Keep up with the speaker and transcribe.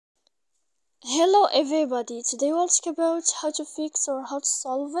Hello everybody, today we'll talk about how to fix or how to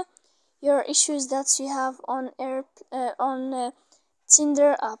solve your issues that you have on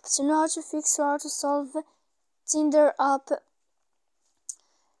Tinder app. To know how to fix or how to solve Tinder app,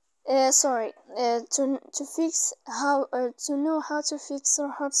 to know how to fix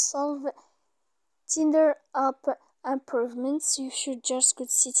or how to solve Tinder app improvements, you should just go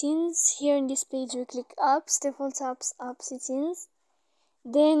to settings. Here in this page you click apps, default apps, app settings.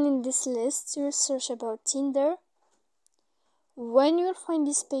 Then in this list you search about Tinder. When you will find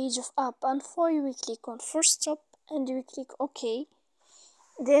this page of app info, you will click on first stop and you will click OK.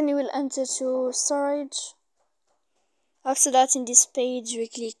 Then you will enter to storage. After that, in this page you will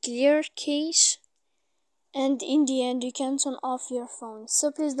click clear cache, and in the end you can turn off your phone. So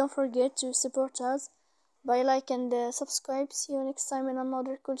please don't forget to support us by like and subscribe. See you next time in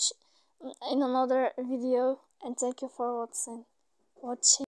another video, and thank you for watching.